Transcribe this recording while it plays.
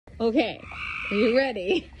Okay, are you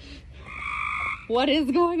ready? What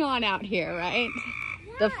is going on out here, right?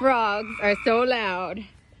 Yeah. The frogs are so loud.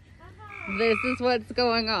 This is what's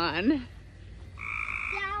going on.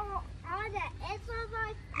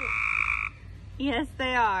 Yes,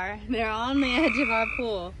 they are. They're on the edge of our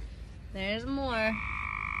pool. There's more.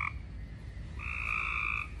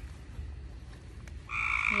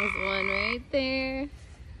 There's one right there.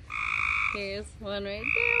 Here's one right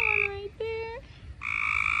there, one right there.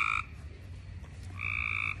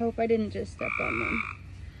 Hope I didn't just step on one.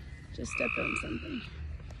 Just stepped on something.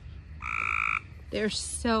 They're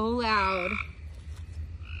so loud.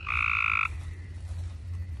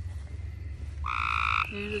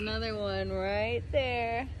 There's another one right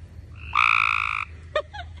there.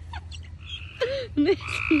 There's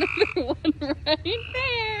another one right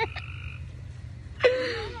there.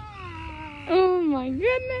 Oh my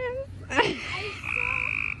goodness. I saw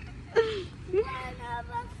one of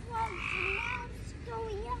the frogs' mouths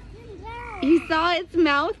going up and down. You saw its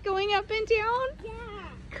mouth going up and down? Yeah.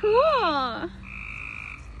 Cool. I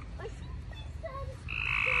think we said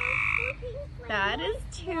looking for That one is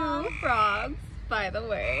two frog. frogs, by the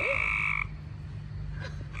way.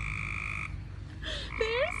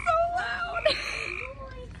 They're so loud.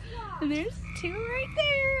 And there's two right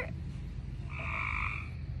there.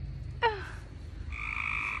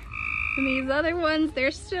 And these other ones,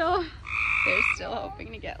 they're still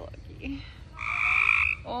hoping to get lucky.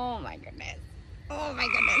 Oh my goodness. Oh my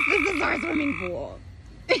goodness. This is our swimming pool.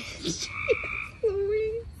 Jeez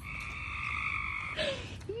Louise.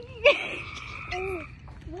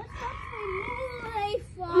 What's up for more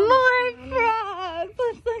frogs? More frogs.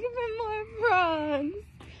 Let's look for more frogs.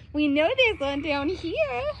 We know there's one down here.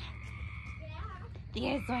 Yeah.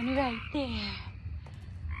 There's one right there.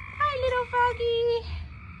 Hi, little froggy.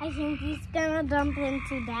 I think he's gonna dump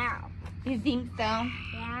into down. You think so?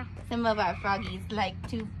 Yeah. Some of our froggies like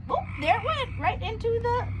to... Oh, there it went. Right into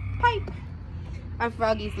the pipe. Our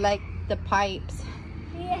froggies like the pipes.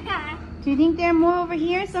 Yeah. Do you think there are more over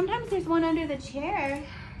here? Sometimes there's one under the chair.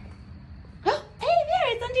 Oh, hey, there.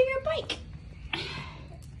 It's under your bike.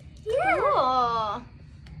 Yeah. Cool.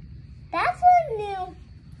 That's a new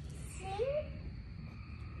thing.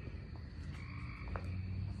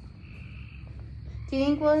 Do you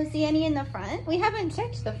think we'll see any in the front? We haven't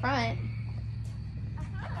checked the front.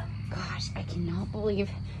 Gosh, I cannot believe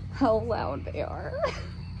how loud they are.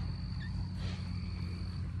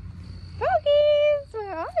 Froggies,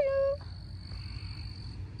 where are you?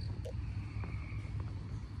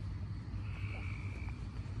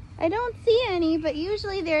 I don't see any, but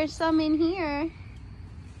usually there's some in here.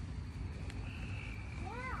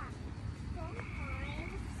 Yeah.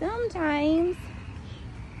 Sometimes. Sometimes.